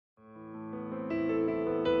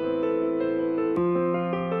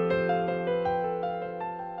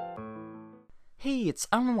Hey, it's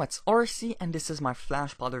IdkWhatsRc and this is my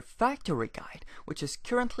Flash Powder Factory guide, which is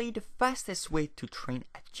currently the fastest way to train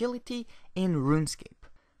agility in RuneScape.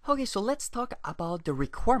 Okay, so let's talk about the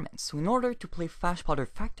requirements. So in order to play Flash Powder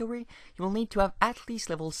Factory, you will need to have at least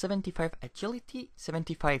level 75 agility,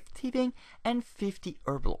 75 thieving, and 50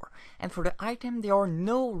 herblore. And for the item, there are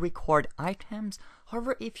no required items.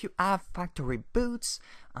 However, if you have factory boots,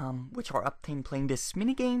 which are obtained playing this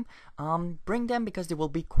minigame, bring them because they will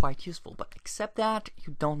be quite useful. But except that,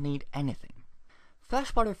 you don't need anything.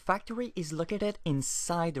 Flash Powder Factory is located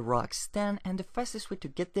inside the Rock's Den, and the fastest way to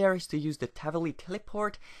get there is to use the Tavoli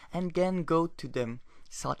teleport and then go to the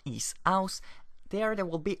southeast house. There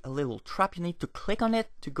will be a little trap. You need to click on it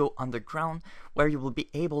to go underground, where you will be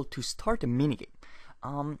able to start a minigame.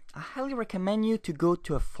 I highly recommend you to go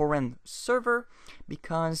to a foreign server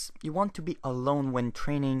because you want to be alone when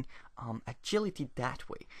training agility that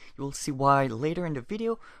way. You will see why later in the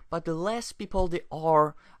video, but the less people they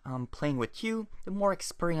are playing with you, the more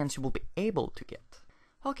experience you will be able to get.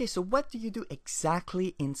 Okay, so what do you do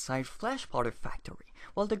exactly inside Flash Powder Factory?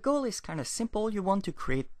 Well, the goal is kind of simple. You want to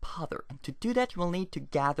create powder, and to do that you will need to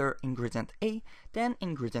gather ingredient A, then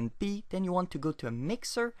ingredient B, then you want to go to a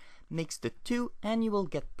mixer, mix the two, and you will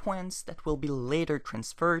get points that will be later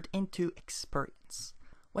transferred into experience.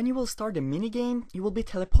 When you will start the minigame, you will be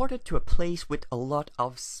teleported to a place with a lot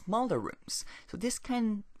of smaller rooms. So this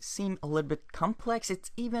can seem a little bit complex.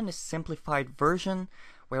 It's even a simplified version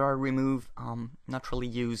where I remove not really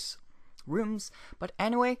use rooms. But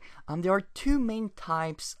anyway, there are two main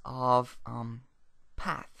types of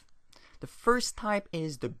path. The first type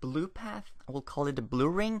is the blue path. I will call it the blue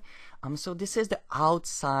ring. So this is the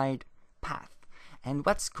outside path. And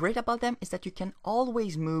what's great about them is that you can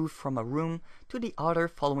always move from a room to the other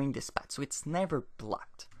following this path, so it's never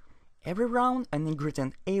blocked. Every round, an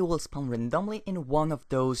ingredient A will spawn randomly in one of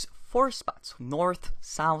those four spots, north,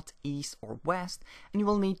 south, east, or west, and you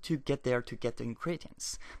will need to get there to get the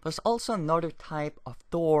ingredients. There's also another type of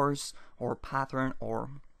doors, or pattern,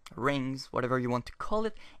 or rings, whatever you want to call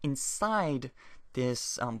it, inside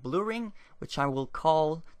this blue ring, which I will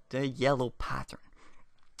call the yellow pattern.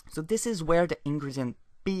 So this is where the ingredient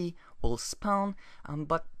B will spawn,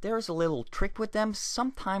 but there's a little trick with them.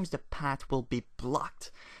 Sometimes the path will be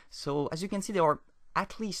blocked. So as you can see, there are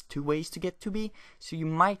at least two ways to get to B, so you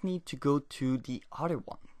might need to go to the other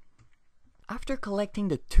one. After collecting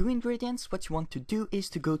the two ingredients, what you want to do is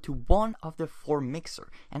to go to one of the four mixer.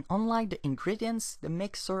 And unlike the ingredients, the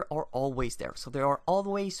mixer are always there. So there are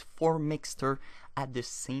always four mixer at the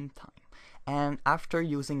same time. And after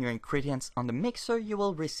using your ingredients on the mixer, you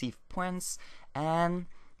will receive points, and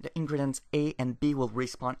the ingredients A and B will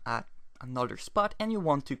respawn at another spot, and you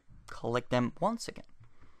want to collect them once again.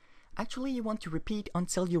 Actually, you want to repeat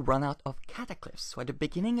until you run out of cataclysms. So at the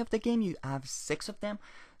beginning of the game, you have 6 of them.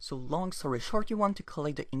 So long story short, you want to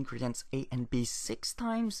collect the ingredients A and B 6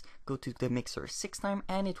 times, go to the mixer 6 times,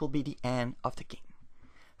 and it will be the end of the game.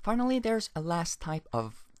 Finally, there's a last type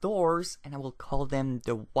of doors, and I will call them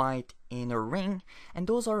the white inner ring, and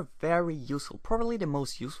those are very useful, probably the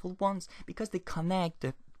most useful ones, because they connect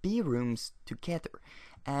the B rooms together,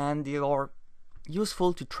 and they are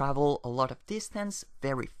useful to travel a lot of distance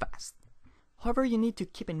very fast. However, you need to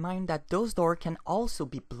keep in mind that those doors can also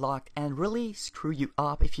be blocked and really screw you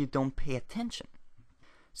up if you don't pay attention.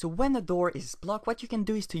 So when a door is blocked, what you can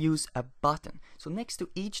do is to use a button. So next to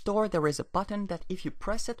each door there is a button that if you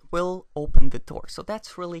press it will open the door. So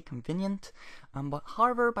that's really convenient. But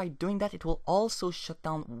however, by doing that it will also shut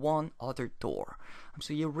down one other door.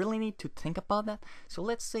 So you really need to think about that. So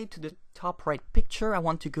let's say to the top right picture I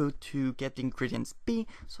want to go to get the ingredients B.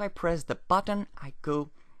 So I press the button, I go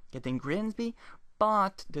get the ingredients B,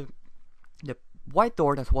 but the white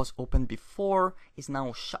door that was open before is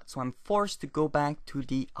now shut, so I'm forced to go back to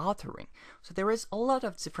the outer ring. So there is a lot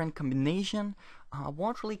of different combination. I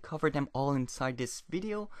won't really cover them all inside this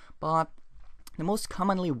video, but the most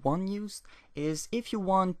commonly one used is if you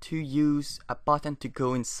want to use a button to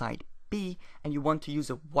go inside B and you want to use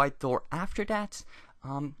a white door after that,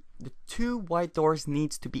 the two white doors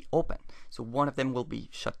needs to be open. So one of them will be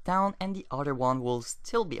shut down and the other one will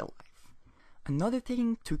still be alive. Another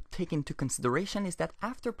thing to take into consideration is that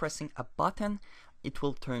after pressing a button, it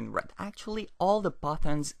will turn red. Actually, all the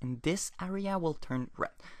buttons in this area will turn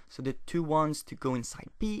red. So the 2 ones to go inside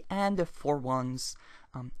B and the 4 ones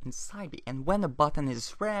inside B. And when a button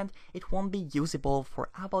is red, it won't be usable for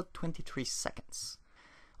about 23 seconds.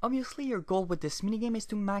 Obviously, your goal with this minigame is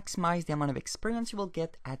to maximize the amount of experience you will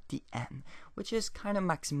get at the end, which is kind of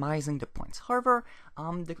maximizing the points. However,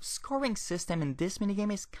 the scoring system in this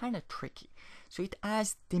minigame is kind of tricky. So it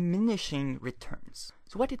has diminishing returns.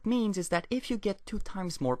 So what it means is that if you get 2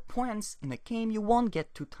 times more points in a game, you won't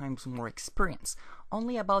get 2 times more experience,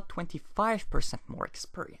 only about 25% more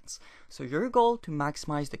experience. So your goal to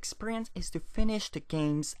maximize the experience is to finish the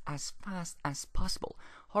games as fast as possible.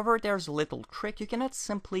 However, there's a little trick. You cannot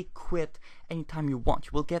simply quit anytime you want.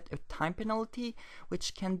 You will get a time penalty,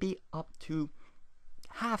 which can be up to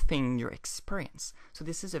halving your experience. So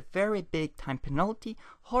this is a very big time penalty.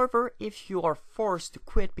 However, if you are forced to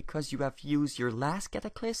quit because you have used your last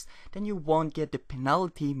cataclysm, then you won't get the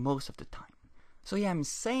penalty most of the time. So yeah, I'm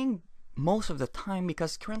saying most of the time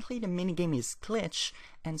because currently the minigame is glitched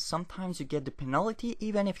and sometimes you get the penalty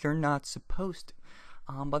even if you're not supposed to.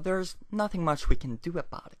 But there's nothing much we can do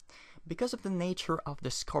about it. Because of the nature of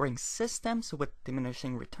the scoring system, so with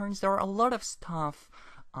diminishing returns, there are a lot of stuff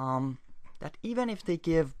that even if they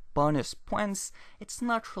give bonus points, it's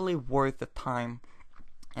not really worth the time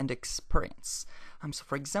and experience. So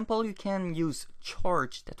for example, you can use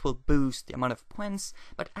charge that will boost the amount of points,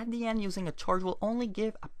 but at the end using a charge will only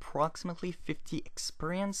give approximately 50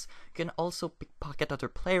 experience. You can also pickpocket other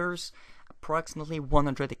players, approximately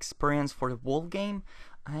 100 experience for the whole game.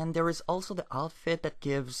 And there is also the outfit that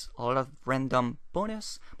gives a lot of random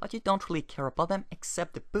bonus, but you don't really care about them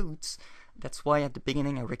except the boots. That's why at the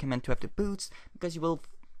beginning I recommend to have the boots, because you will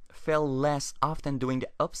fail less often doing the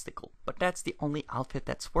obstacle. But that's the only outfit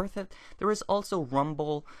that's worth it. There is also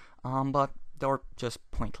Rumble, but they're just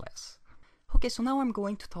pointless. Okay, so now I'm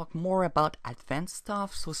going to talk more about advanced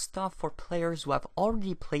stuff, so stuff for players who have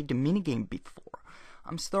already played the minigame before.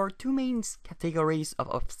 So there are 2 main categories of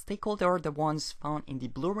obstacles. There are the ones found in the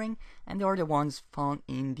blue ring, and there are the ones found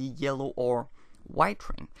in the yellow or white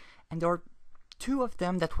ring. And there are 2 of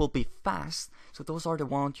them that will be fast, so those are the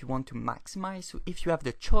ones you want to maximize. So if you have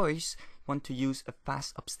the choice, you want to use a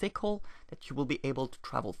fast obstacle that you will be able to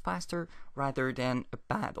travel faster rather than a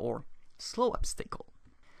bad or slow obstacle.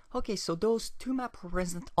 Okay, so those 2 maps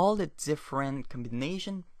represent all the different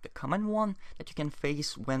combinations, the common one that you can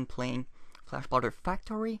face when playing Flash Powder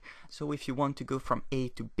Factory. So if you want to go from A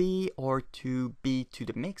to B, or to B to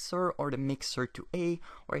the mixer, or the mixer to A,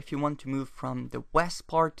 or if you want to move from the west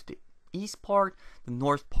part to the east part, the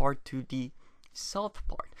north part to the south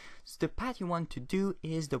part. So the path you want to do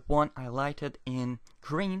is the one highlighted in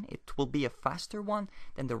green. It will be a faster one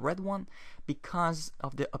than the red one because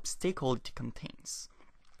of the obstacle it contains.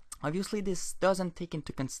 Obviously, this doesn't take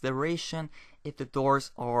into consideration if the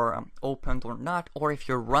doors are opened or not, or if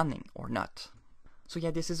you're running or not. So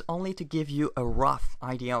yeah, this is only to give you a rough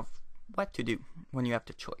idea of what to do when you have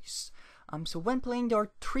the choice. So when playing, there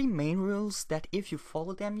are 3 main rules that if you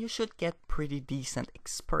follow them, you should get pretty decent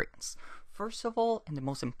experience. First of all, and the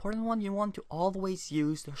most important one, you want to always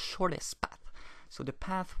use the shortest path. So the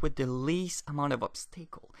path with the least amount of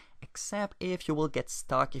obstacle, except if you will get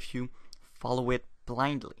stuck if you follow it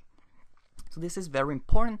blindly. So this is very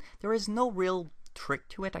important. There is no real trick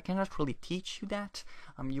to it. I cannot really teach you that.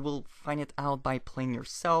 You will find it out by playing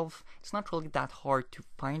yourself. It's not really that hard to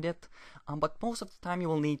find it, but most of the time you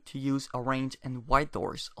will need to use orange and white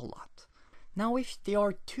doors a lot. Now if there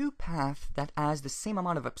are 2 paths that has the same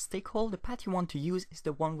amount of obstacle, the path you want to use is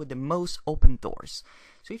the one with the most open doors.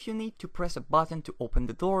 So if you need to press a button to open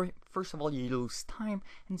the door, first of all you lose time,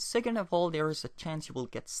 and second of all there is a chance you will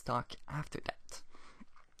get stuck after that.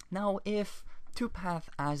 Now if 2 paths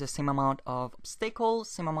has the same amount of obstacles,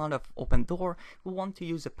 same amount of open door, we want to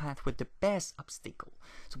use a path with the best obstacle.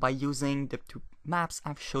 So by using the 2 maps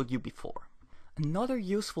I've showed you before. Another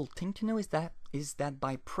useful thing to know is that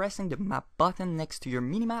by pressing the map button next to your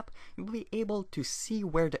minimap, you'll be able to see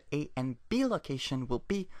where the A and B location will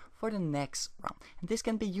be for the next round. And this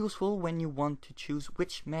can be useful when you want to choose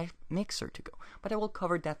which mixer to go, but I will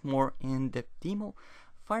cover that more in the demo.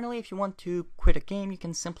 Finally, if you want to quit a game, you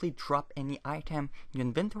can simply drop any item in your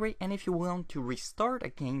inventory, and if you want to restart a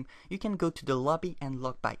game, you can go to the lobby and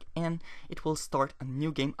log back in. It will start a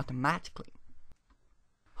new game automatically.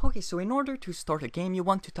 Okay, so in order to start a game, you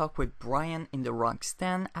want to talk with Brian in the rock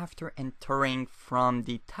stand after entering from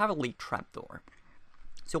the Tavali trapdoor.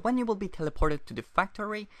 So when you will be teleported to the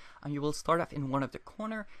factory, you will start off in one of the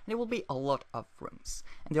corner, and there will be a lot of rooms.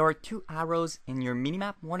 And there are 2 arrows in your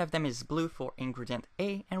minimap. One of them is blue for ingredient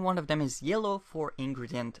A, and one of them is yellow for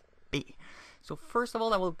ingredient B. So first of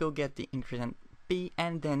all, I will go get the ingredient B,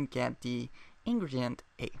 and then get the ingredient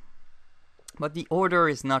A. But the order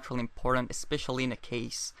is not really important, especially in a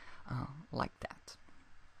case like that.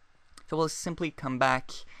 So we'll simply come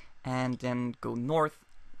back and then go north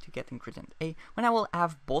to get ingredient A. When I will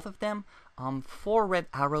have both of them, 4 red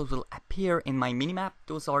arrows will appear in my minimap.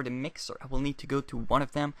 Those are the mixer. I will need to go to one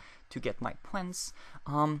of them to get my points.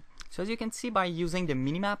 So as you can see, by using the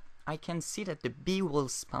minimap, I can see that the B will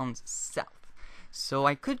spawn south. So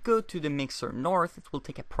I could go to the mixer north. It will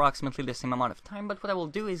take approximately the same amount of time, but what I will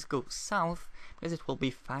do is go south because it will be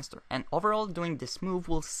faster. And overall, doing this move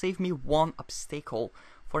will save me one obstacle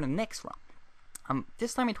for the next round.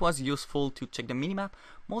 This time it was useful to check the minimap.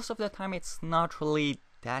 Most of the time it's not really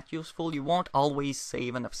that useful. You won't always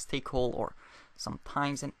save an obstacle, or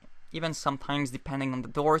sometimes, and even sometimes depending on the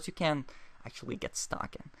doors, you can actually get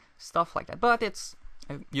stuck and stuff like that, but it's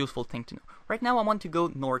a useful thing to know. Right now I want to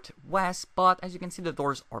go northwest, but as you can see the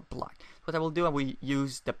doors are blocked. What I will do, I will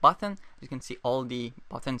use the button. As you can see, all the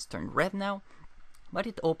buttons turned red now, but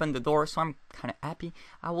it opened the door, so I'm kind of happy.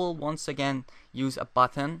 I will once again use a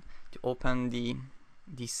button to open the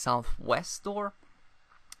southwest door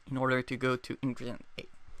in order to go to ingredient A.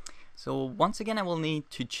 So once again I will need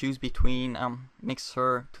to choose between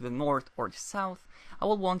mixer to the north or the south. I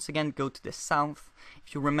will once again go to the south.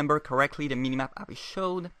 If you remember correctly, the minimap I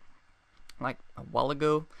showed like a while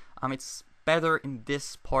ago, it's better in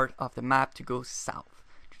this part of the map to go south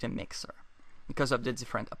to the mixer because of the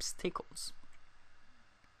different obstacles.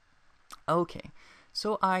 Okay,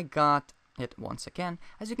 so I got it once again.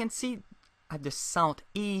 As you can see, at the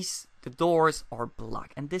southeast, the doors are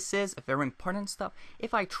blocked, and this is a very important step.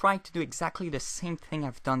 If I try to do exactly the same thing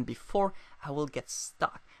I've done before, I will get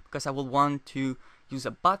stuck because I will want to use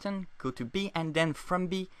a button, go to B, and then from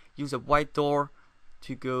B use a white door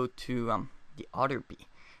to go to the other B,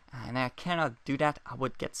 and I cannot do that. I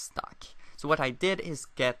would get stuck. So what I did is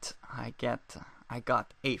I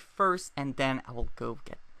got A first, and then I will go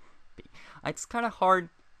get B. It's kind of hard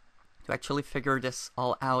to actually figure this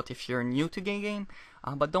all out if you're new to the game,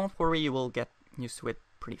 but don't worry, you will get used to it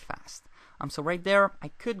pretty fast. So right there, I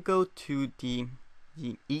could go to the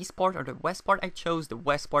east part or the west part. I chose the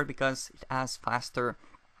west part because it has faster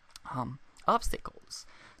obstacles.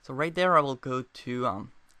 So right there, I will go to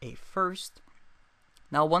A first.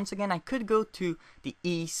 Now once again, I could go to the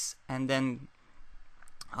east and then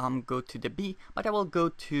go to the B, but I will go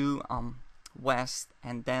to west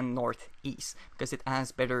and then northeast because it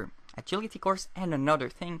has better agility course. And another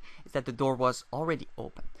thing is that the door was already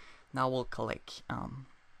open. Now we'll collect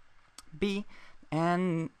B,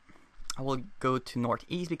 and I will go to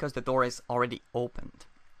northeast because the door is already opened.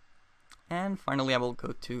 And finally I will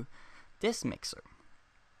go to this mixer.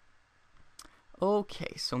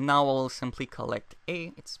 Okay, so now I will simply collect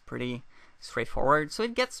A. It's pretty straightforward, so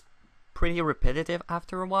it gets pretty repetitive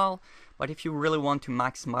after a while, but if you really want to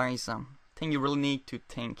maximize thing, you really need to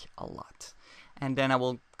think a lot. And then I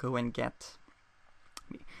will go and get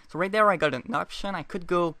B. So right there I got an option. I could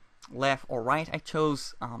go left or right. I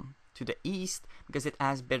chose to the east because it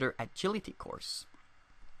has better agility course.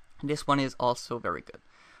 And this one is also very good.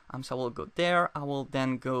 So I will go there. I will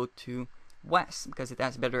then go to west because it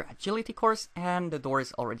has better agility course and the door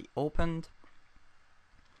is already opened.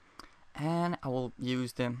 And I will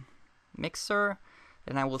use the mixer.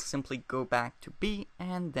 Then I will simply go back to B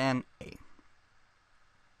and then A.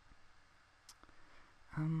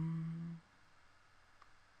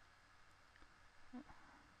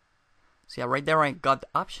 So yeah, right there I got the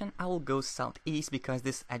option. I will go southeast because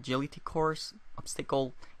this agility course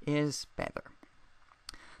obstacle is better.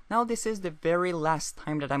 Now this is the very last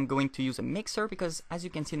time that I'm going to use a mixer because as you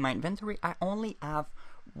can see in my inventory, I only have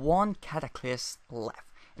one cataclysm left.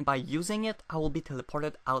 And by using it, I will be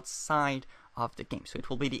teleported outside of the game. So it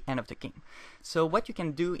will be the end of the game. So what you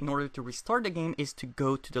can do in order to restart the game is to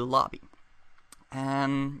go to the lobby.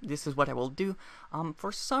 And this is what I will do.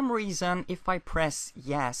 For some reason, if I press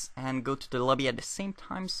yes and go to the lobby at the same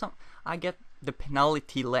time, I get the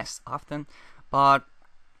penalty less often, but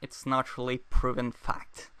it's not really proven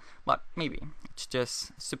fact. But maybe it's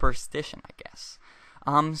just superstition, I guess.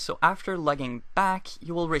 So after logging back,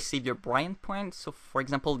 you will receive your Brian points. So for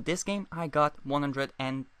example, this game I got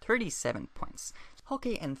 137 points.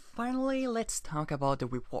 Okay, and finally, let's talk about the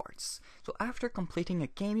rewards. So after completing a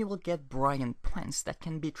game, you will get Brian points that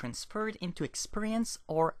can be transferred into experience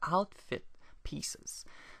or outfit pieces.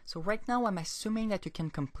 So right now, I'm assuming that you can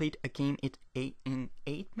complete a game in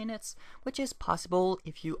 8 minutes, which is possible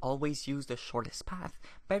if you always use the shortest path.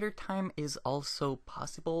 Better time is also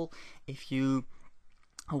possible if you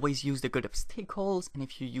always use the good obstacles and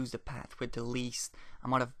if you use the path with the least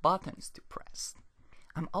amount of buttons to press.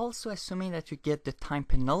 I'm also assuming that you get the time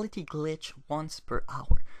penalty glitch once per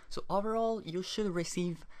hour. So overall, you should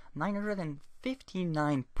receive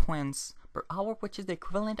 959 points per hour, which is the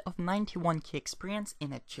equivalent of 91k experience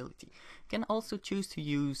in agility. You can also choose to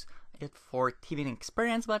use it for TV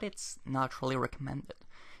experience, but it's not really recommended.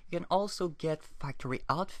 You can also get factory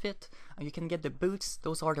outfit. You can get the boots.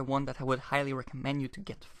 Those are the ones that I would highly recommend you to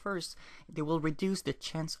get first. They will reduce the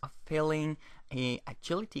chance of failing a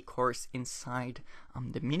agility course inside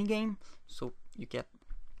the minigame, so you get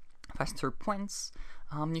faster points.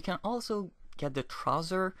 You can also get the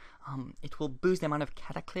trouser. It will boost the amount of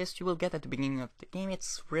cataclysm you will get at the beginning of the game.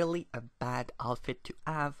 It's really a bad outfit to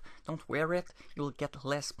have. Don't wear it. You will get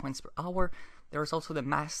less points per hour. There's also the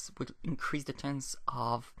mask, which increase the chance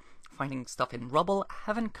of finding stuff in rubble. I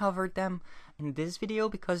haven't covered them in this video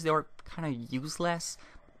because they are kind of useless.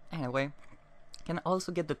 Anyway, you can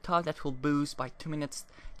also get the top that will boost by 2 minutes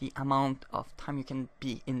the amount of time you can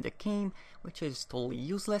be in the game, which is totally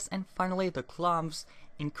useless. And finally, the gloves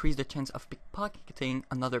increase the chance of pickpocketing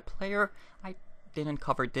another player. I didn't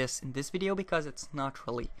cover this in this video because it's not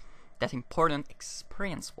really that important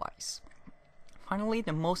experience-wise. Finally,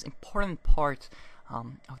 the most important part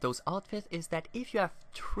of those outfits is that if you have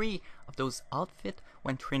 3 of those outfits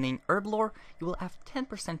when training Herblore, you will have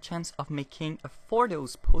 10% chance of making a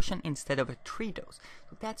 4-dose potion instead of a 3-dose.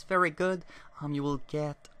 So that's very good. You will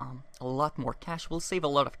get a lot more cash. You will save a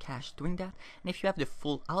lot of cash doing that. And if you have the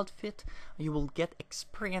full outfit, you will get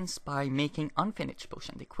experience by making unfinished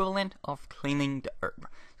potion, the equivalent of cleaning the herb.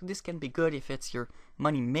 So this can be good if it's your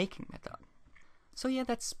money-making method. So yeah,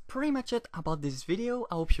 that's pretty much it about this video.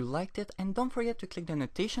 I hope you liked it, and don't forget to click the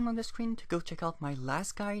annotation on the screen to go check out my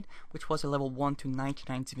last guide, which was a level 1 to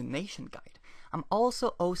 99 divination guide. I'm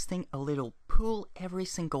also hosting a little poll every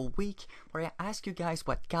single week where I ask you guys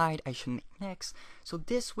what guide I should make next. So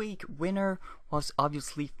this week, winner was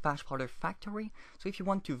obviously FlashPowder Factory. So if you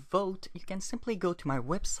want to vote, you can simply go to my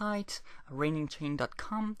website,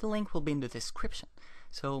 rainingchain.com. The link will be in the description.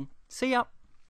 So see ya!